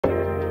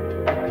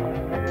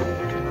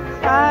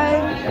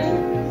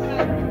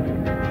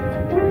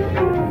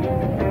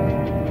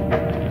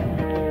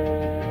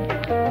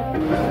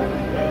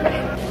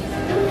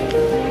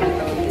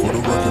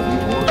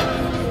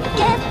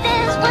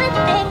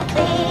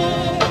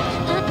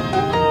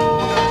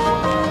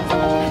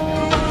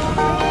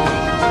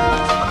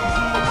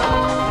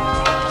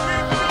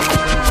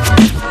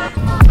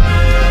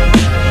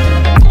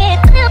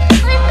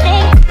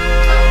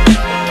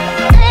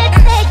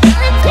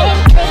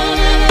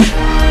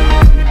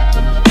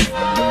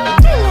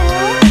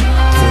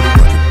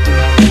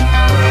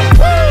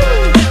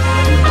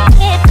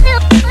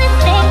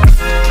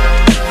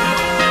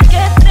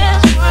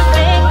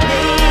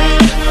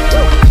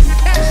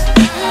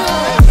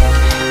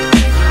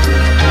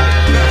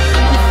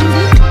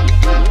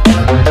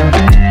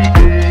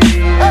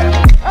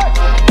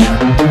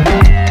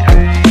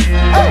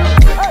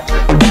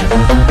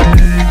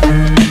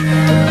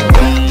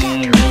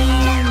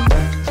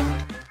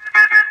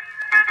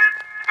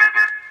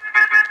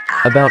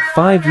About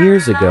 5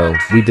 years ago,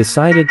 we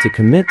decided to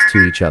commit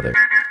to each other.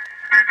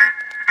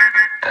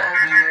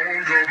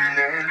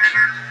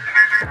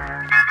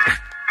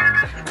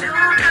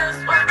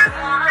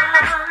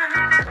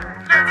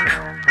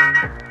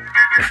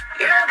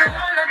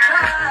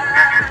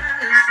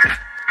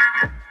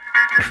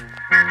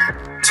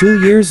 Two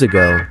years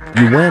ago,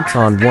 you went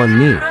on one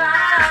knee.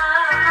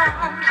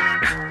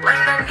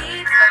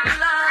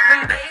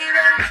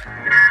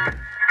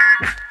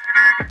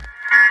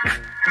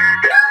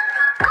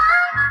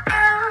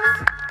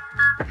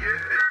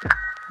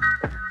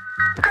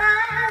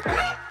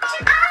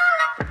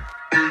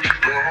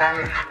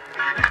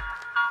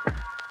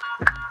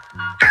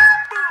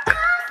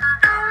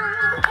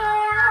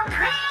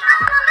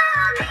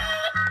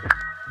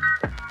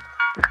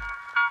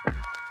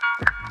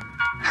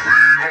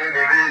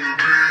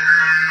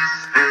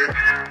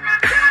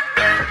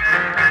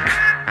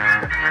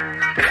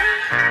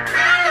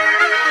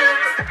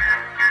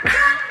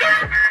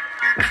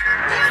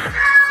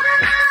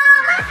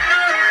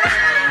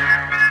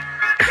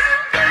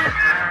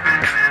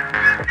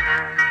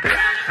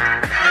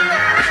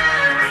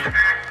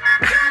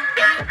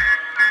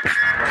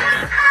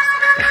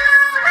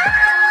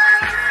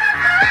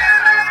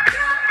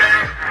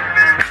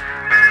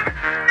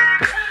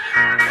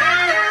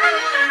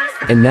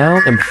 And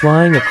now I'm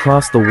flying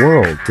across the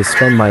world to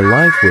spend my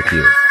life with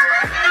you.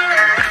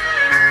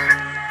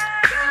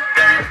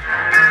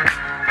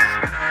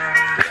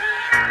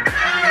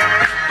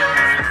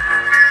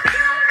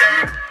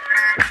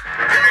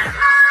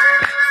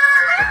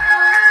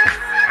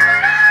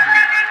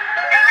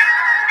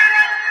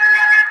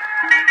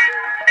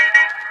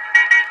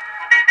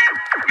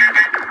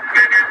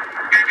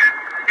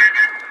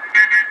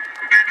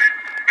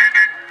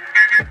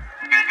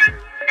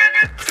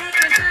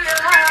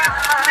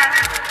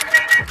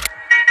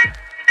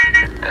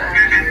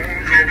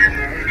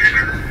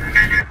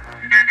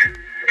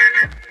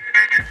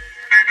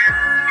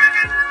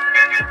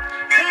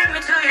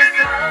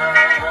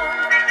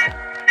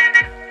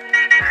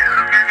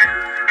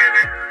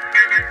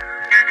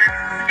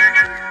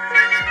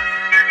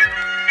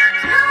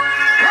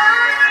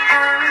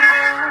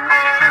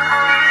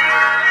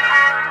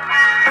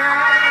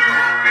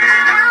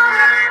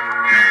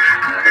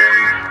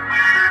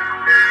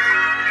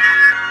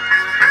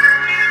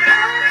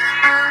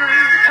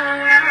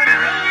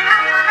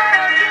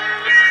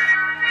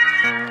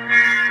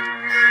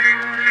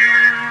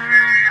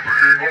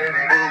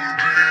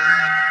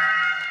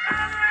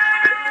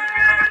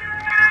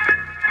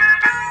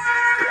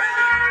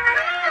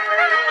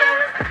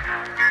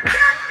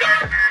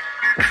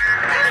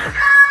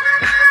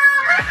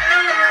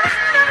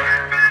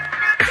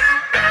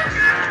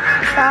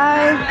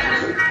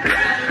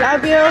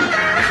 Love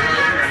you.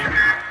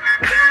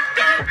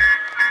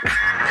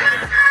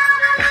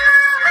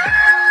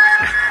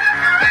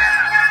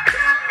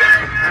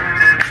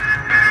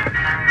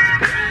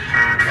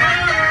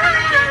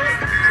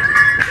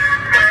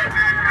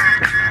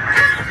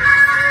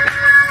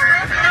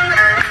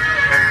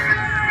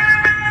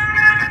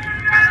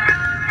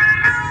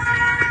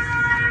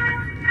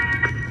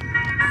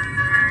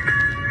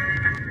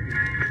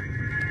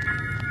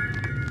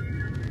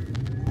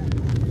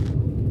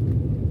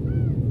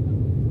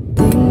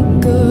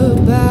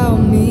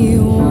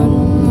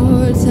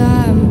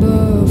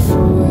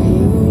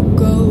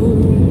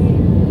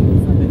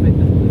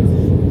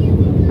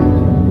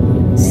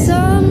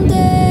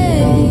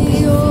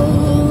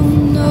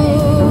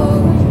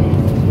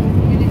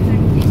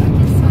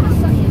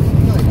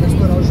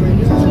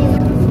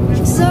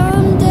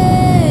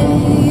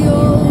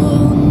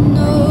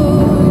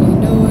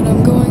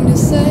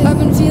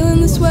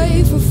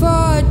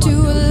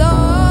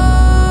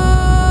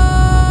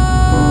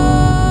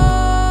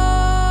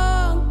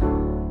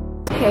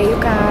 Hey you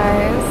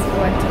guys,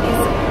 what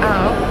is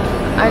up?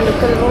 I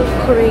look a little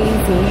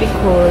crazy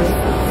because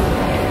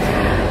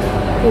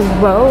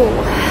whoa,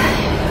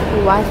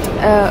 what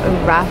a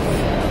rough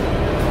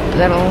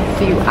little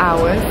few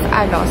hours.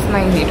 I lost my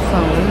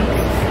headphones.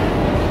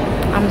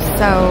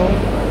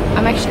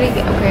 I'm actually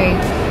okay.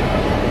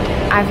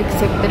 I've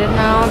accepted it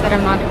now that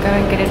I'm not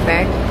gonna get it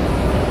back,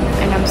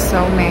 and I'm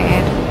so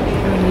mad.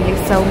 I'm really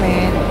so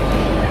mad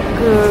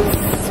because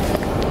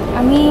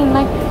I mean,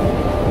 like,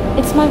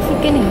 it's my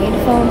freaking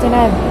headphones and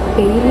I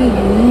barely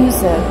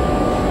use it.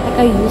 Like,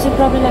 I use it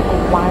probably like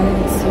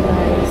once, you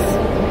guys,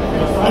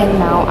 and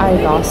now I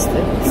lost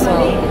it. So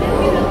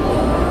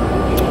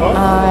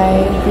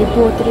I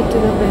reported it to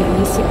the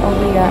police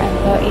over here at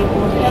the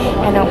airport,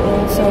 and I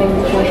also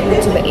reported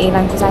it to the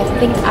airline because I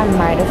think I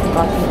might have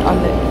forgotten it on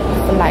the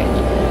flight,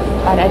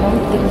 but I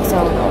don't think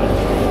so though.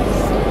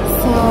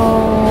 So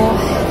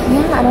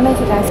yeah, I don't know if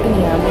you guys can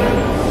hear me.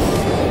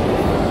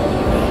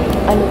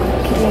 I look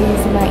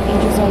crazy, my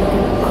ears are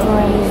looking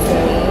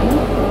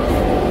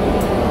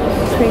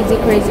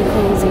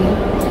crazy,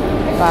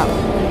 but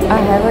I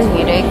have a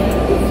headache.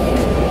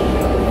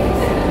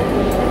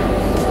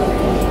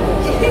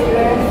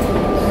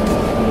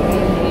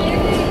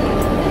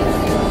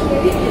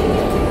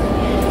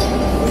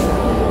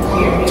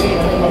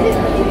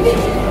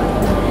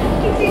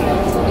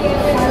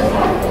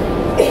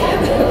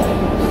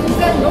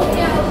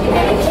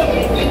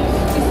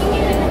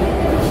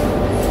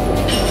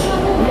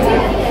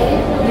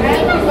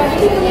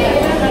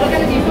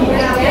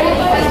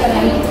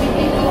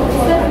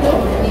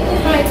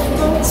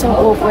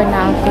 awkward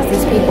now because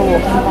there's people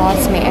walking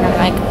past me and I'm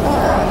like,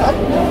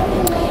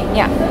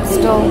 yeah,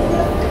 still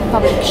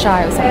public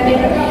shy or something.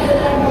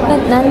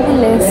 But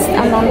nonetheless,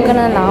 I'm not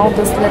gonna allow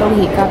this little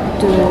hiccup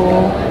to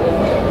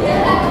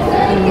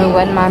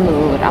ruin my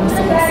mood. I'm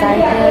so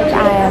excited.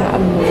 I am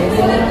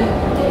amazing.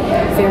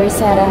 Very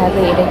sad I have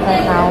a headache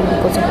right now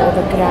because of all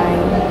the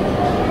crying.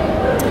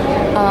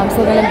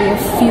 So gonna be a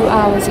few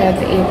hours here at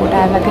the airport.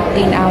 I have like a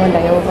 10-hour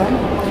layover.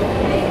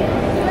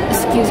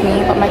 Excuse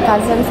me, but my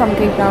cousin from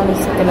Cape Town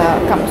is gonna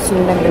come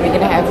soon and then we're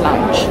gonna have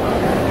lunch.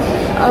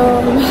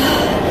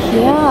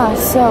 Yeah,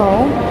 so,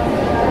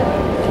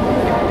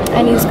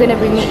 and he's gonna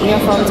bring me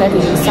earphones at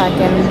least so I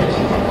can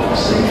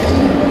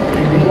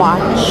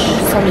watch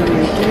some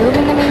YouTube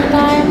in the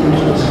meantime.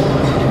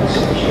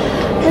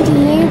 But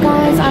yeah,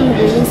 guys, I'm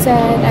really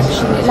sad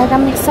actually. Like,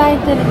 I'm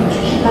excited,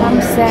 but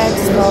I'm sad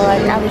still.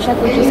 Like, I wish I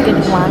could just get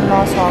one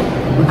last hug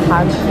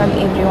from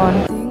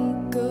everyone.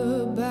 Think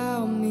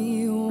about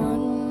me one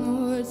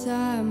more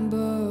time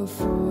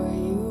before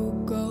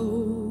you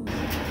go.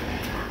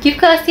 Give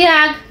Kirsty a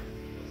hug.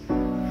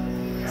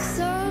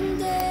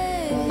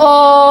 Someday,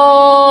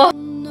 Oh.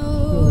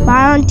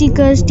 Bye, Auntie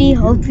Kirsty.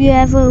 Hope you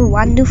have a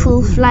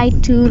wonderful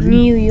flight to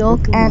New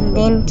York and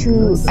then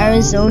to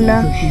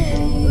Arizona.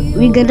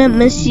 We're gonna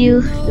miss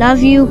you.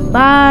 Love you.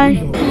 Bye.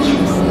 I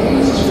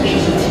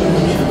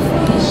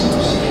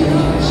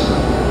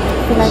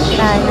feel like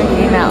crying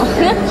again now.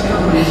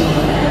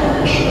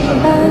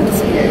 But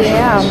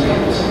yeah,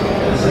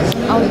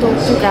 I'll talk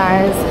to you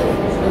guys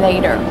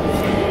later.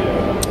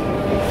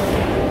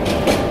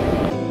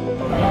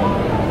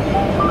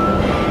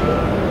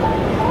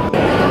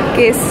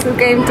 Guess who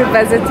came to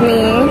visit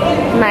me?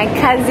 My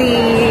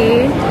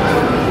cousin.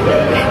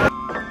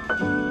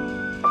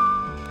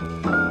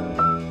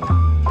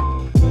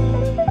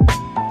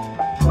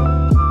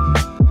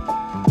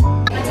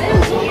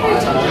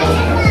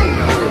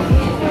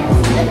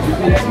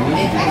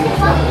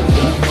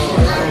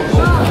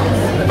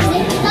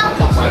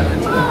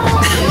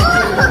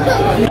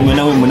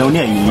 Mình đâu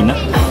nè gì nữa.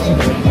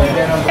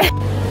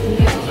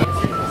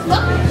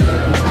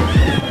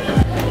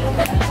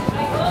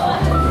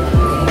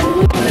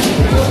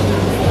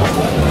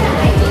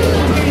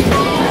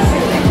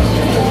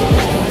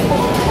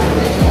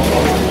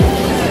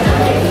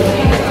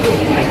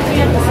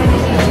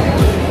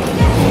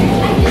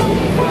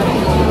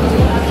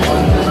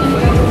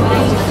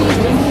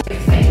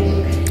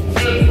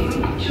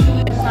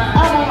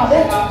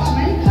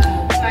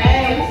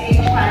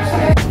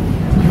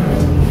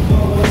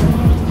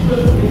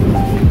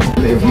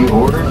 If you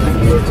ordered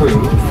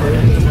food,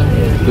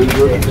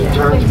 the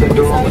terms been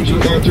doing what you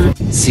entered.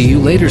 See you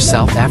later,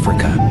 South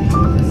Africa.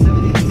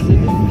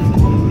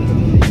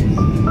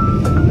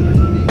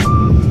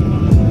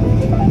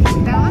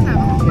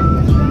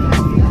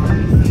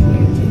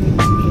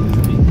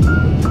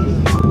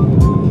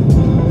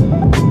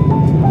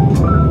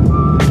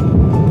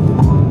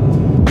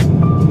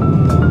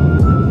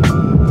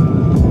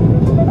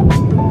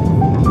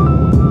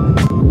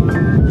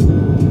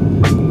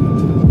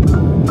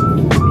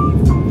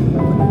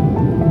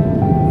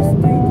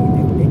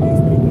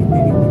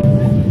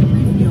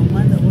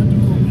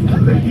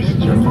 Ladies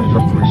and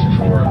gentlemen,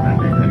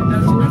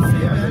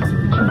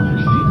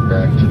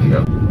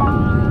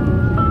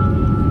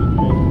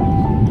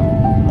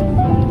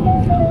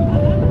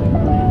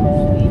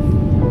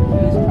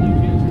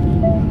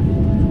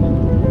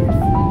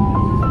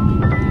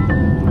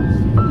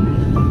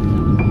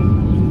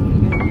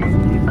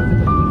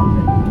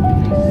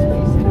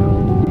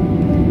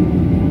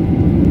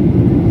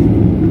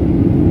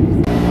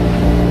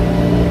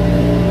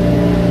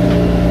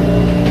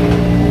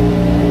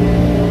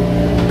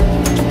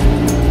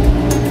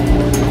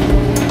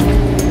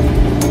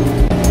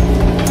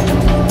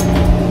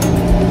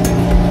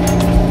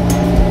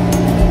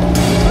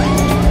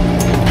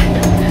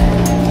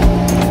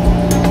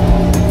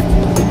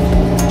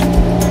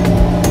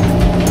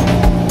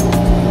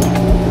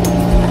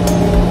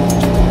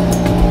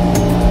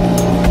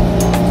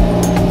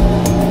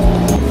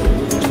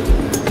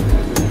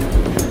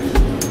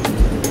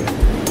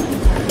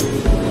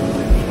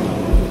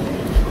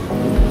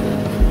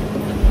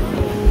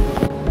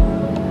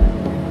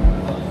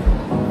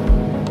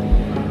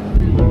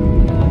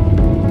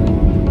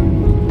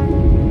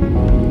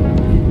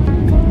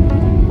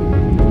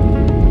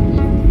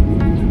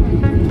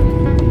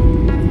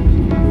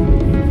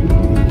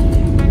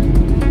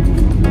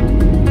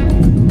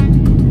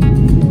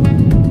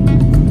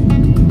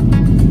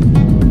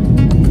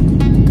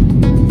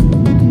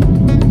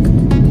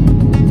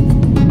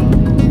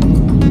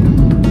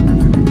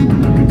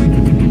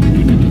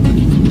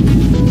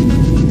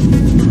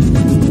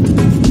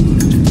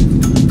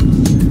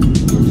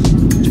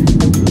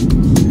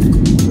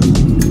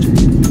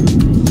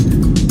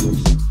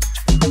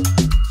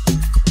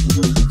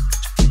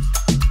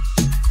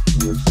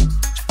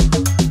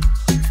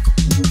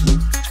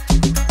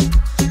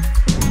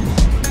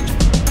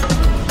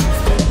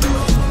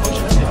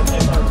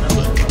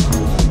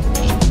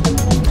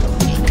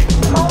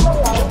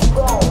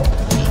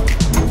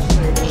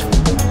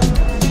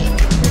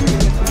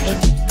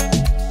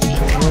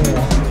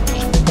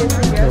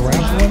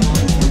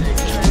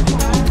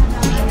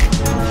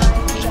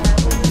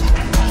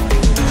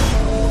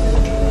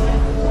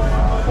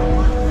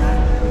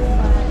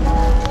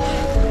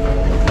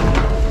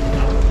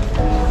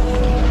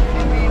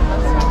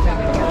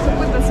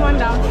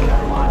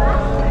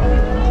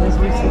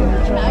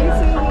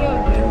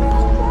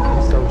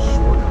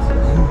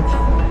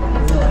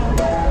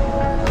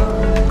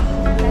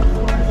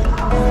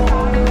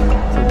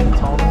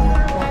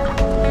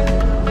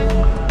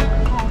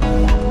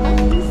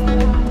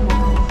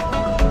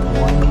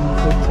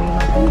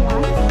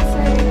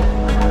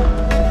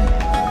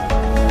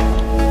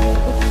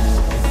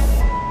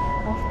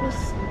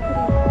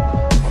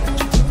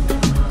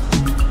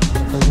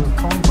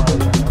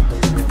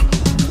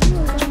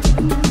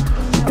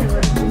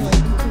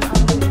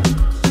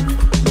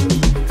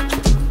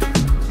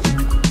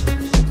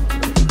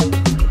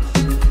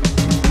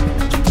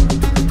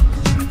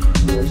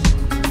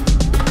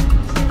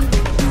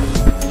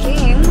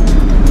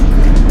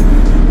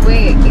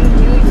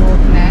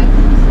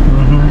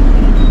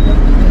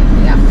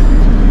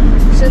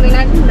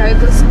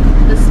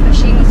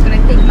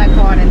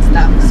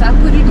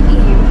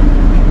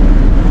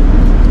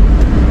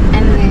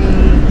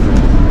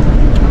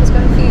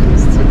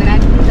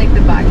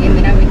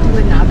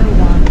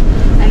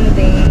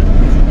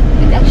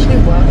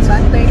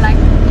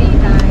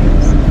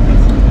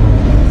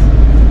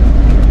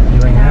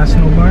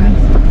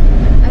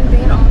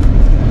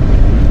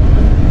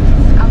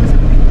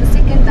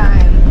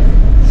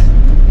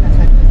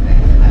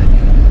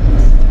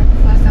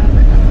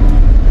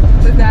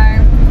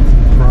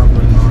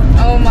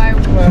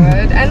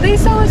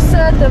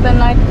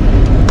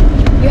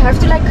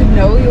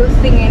 your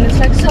thing and it's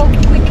like so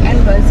quick and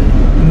busy.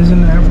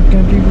 Isn't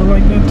African people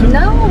like that too?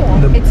 No,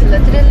 it's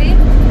literally.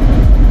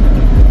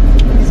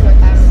 This is what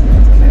time is it?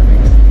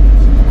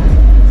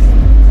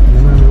 You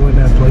remember what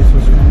that place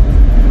was called?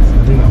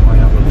 I think I might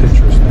have a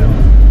picture still.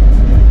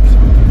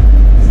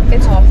 Something.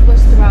 It's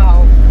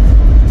 12:30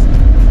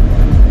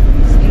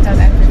 in South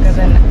Africa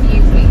in the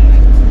evening,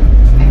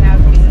 and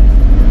I've been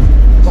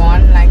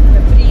gone like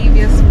the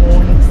previous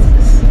mornings.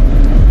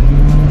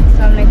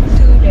 So I'm like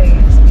 2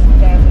 days being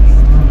traveling.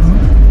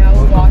 Now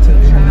we're Welcome to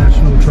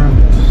international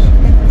travels.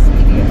 That's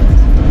idiot.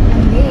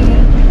 And then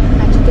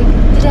I had to take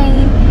a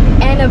train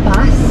and a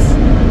bus.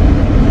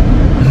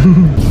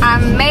 I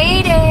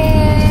made it.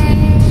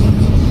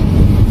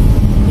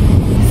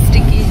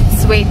 Sticky,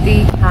 sweaty,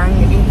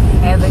 hungry,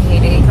 have a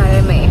headache.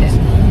 I made it.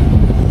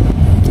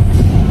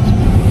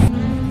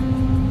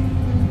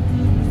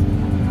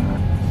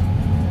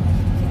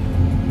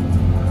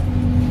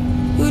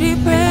 You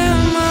depend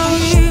on my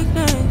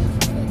weakness,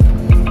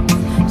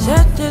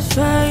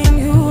 satisfying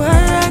you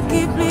while I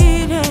keep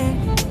bleeding.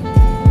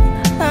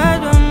 I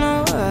don't know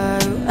why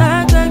you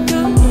act like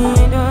you're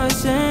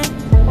innocent.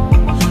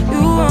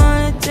 You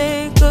wanna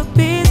take a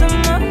piece of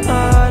my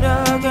heart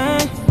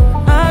again.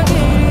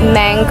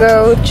 Mango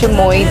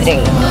chamoy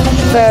drink.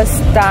 First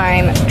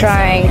time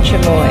trying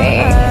chamoy.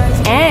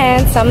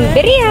 And some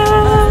video.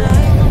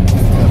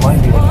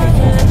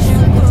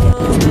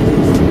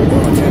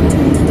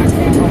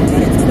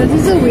 This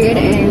is a weird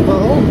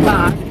angle,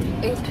 but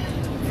it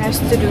has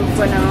to do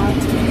for now.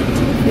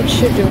 It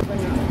should do for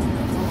now.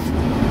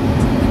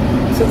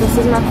 So this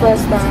is my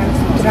first time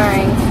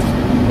trying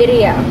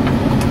video.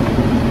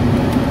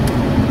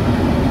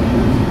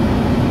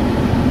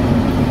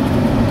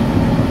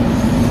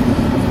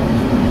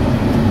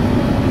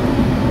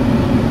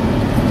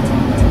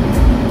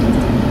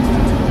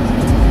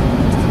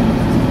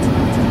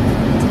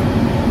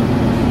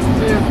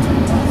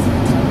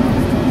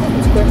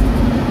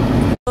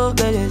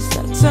 But it's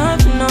like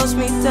something else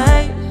me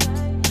tight.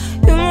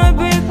 You might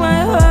break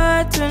my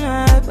heart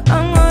tonight, but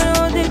I'm gonna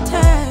hold it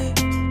tight.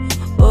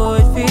 Oh,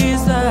 it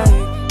feels like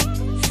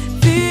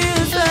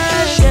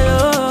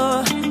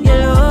yellow,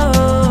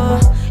 yellow.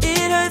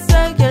 It hurts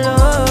like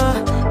yellow,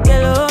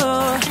 yellow,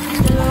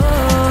 yellow.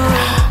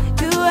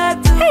 You have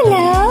to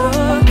yellow.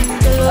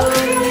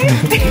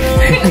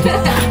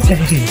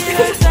 It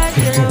hurts like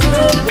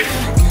yellow.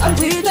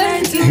 We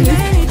tried too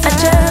many.